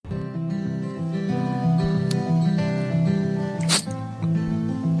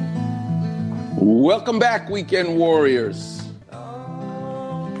Welcome back, Weekend Warriors.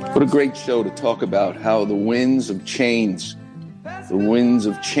 What a great show to talk about how the winds of change, the winds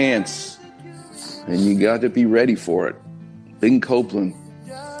of chance, and you got to be ready for it. Bing Copeland,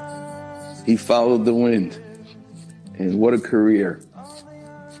 he followed the wind, and what a career.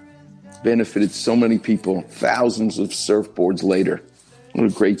 Benefited so many people, thousands of surfboards later. What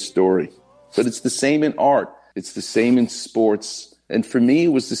a great story. But it's the same in art. It's the same in sports. And for me,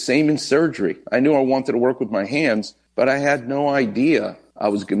 it was the same in surgery. I knew I wanted to work with my hands, but I had no idea I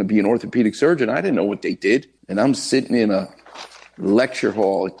was going to be an orthopedic surgeon. I didn't know what they did. And I'm sitting in a lecture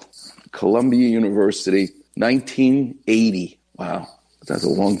hall at Columbia University, 1980. Wow, that's a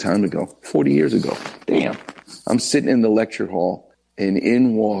long time ago, 40 years ago. Damn. I'm sitting in the lecture hall, and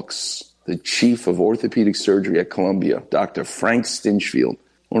in walks the chief of orthopedic surgery at Columbia, Dr. Frank Stinchfield,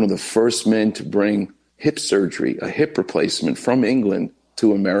 one of the first men to bring hip surgery, a hip replacement from England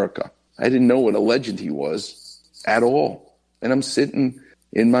to America. I didn't know what a legend he was at all. And I'm sitting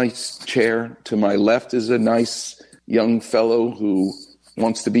in my chair. To my left is a nice young fellow who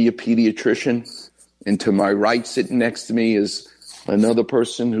wants to be a pediatrician. And to my right, sitting next to me, is another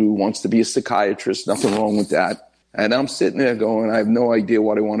person who wants to be a psychiatrist. Nothing wrong with that. And I'm sitting there going, I have no idea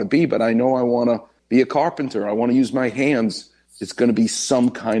what I want to be, but I know I want to be a carpenter. I want to use my hands. It's going to be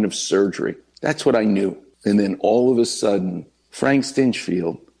some kind of surgery. That's what I knew. And then all of a sudden, Frank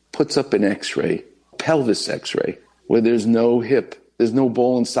Stinchfield puts up an x-ray, pelvis x-ray, where there's no hip, there's no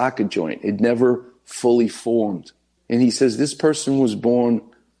ball and socket joint. It never fully formed. And he says this person was born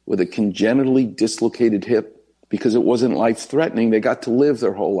with a congenitally dislocated hip because it wasn't life-threatening. They got to live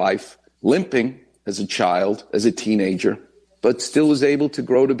their whole life limping as a child, as a teenager, but still is able to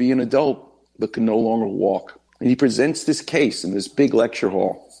grow to be an adult, but can no longer walk. And he presents this case in this big lecture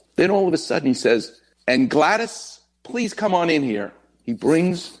hall. Then all of a sudden he says, and Gladys, please come on in here. He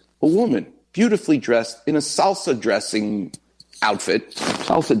brings a woman, beautifully dressed in a salsa dancing outfit.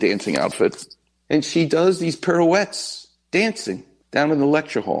 And she does these pirouettes, dancing down in the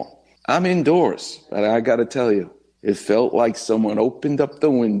lecture hall. I'm indoors, but I got to tell you, it felt like someone opened up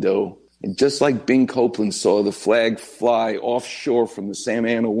the window, and just like Bing Copeland saw the flag fly offshore from the Santa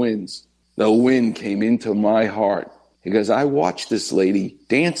Ana winds, the wind came into my heart because I watched this lady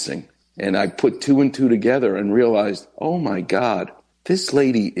dancing, and I put two and two together and realized, oh my God, this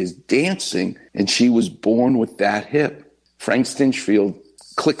lady is dancing, and she was born with that hip. Frank Stinchfield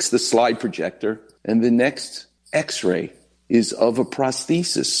clicks the slide projector, and the next x-ray is of a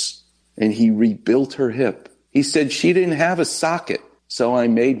prosthesis, and he rebuilt her hip. He said she didn't have a socket, so I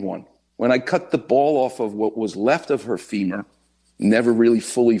made one. When I cut the ball off of what was left of her femur, never really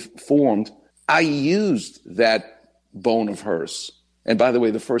fully formed, I used that bone of hers. And by the way,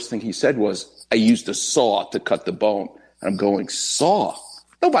 the first thing he said was, I used a saw to cut the bone. And I'm going, saw?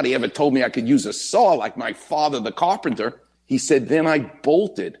 Nobody ever told me I could use a saw like my father, the carpenter. He said, then I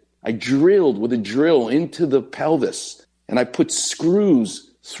drilled with a drill into the pelvis, and I put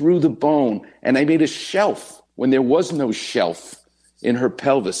screws through the bone, and I made a shelf when there was no shelf in her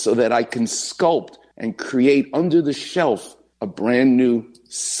pelvis so that I can sculpt and create under the shelf a brand new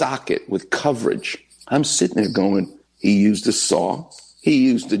socket with coverage. I'm sitting there going, he used a saw, he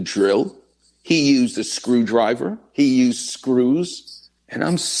used a drill, he used a screwdriver, he used screws, and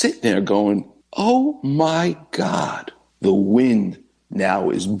I'm sitting there going, oh my God, the wind now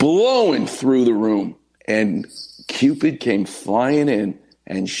is blowing through the room. And Cupid came flying in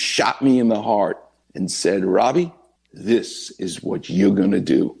and shot me in the heart and said, Robbie, this is what you're going to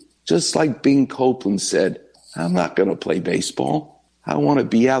do. Just like Bing Copeland said, I'm not going to play baseball. I want to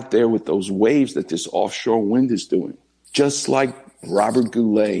be out there with those waves that this offshore wind is doing. Just like Robert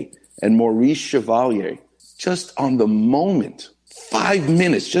Goulet and Maurice Chevalier, just on the moment, 5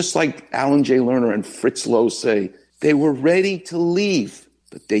 minutes, just like Alan J. Lerner and Fritz Lowe say, they were ready to leave,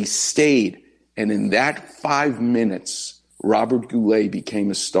 but they stayed. And in that 5 minutes, Robert Goulet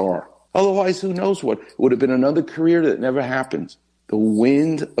became a star. Otherwise, who knows what? It would have been another career that never happened. The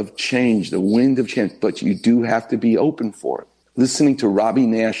wind of change, the wind of change. But you do have to be open for it. Listening to Robbie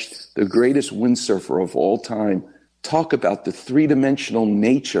Nash, the greatest windsurfer of all time, talk about the three-dimensional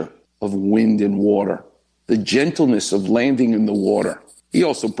nature of wind and water, the gentleness of landing in the water. He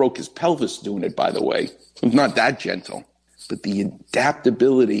also broke his pelvis doing it, by the way. It's not that gentle. But the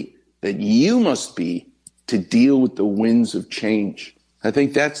adaptability that you must be to deal with the winds of change. I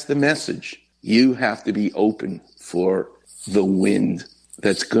think that's the message. You have to be open for the wind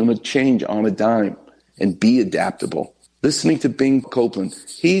that's going to change on a dime and be adaptable. Listening to Bing Copeland,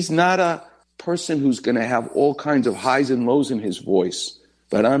 he's not a person who's going to have all kinds of highs and lows in his voice.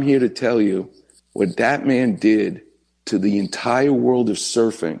 But I'm here to tell you what that man did to the entire world of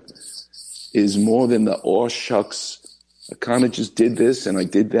surfing is more than the aw shucks. I kind of just did this and I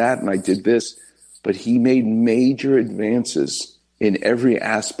did that and I did this. But he made major advances in every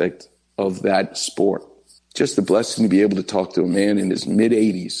aspect of that sport. Just a blessing to be able to talk to a man in his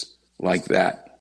mid-80s like that.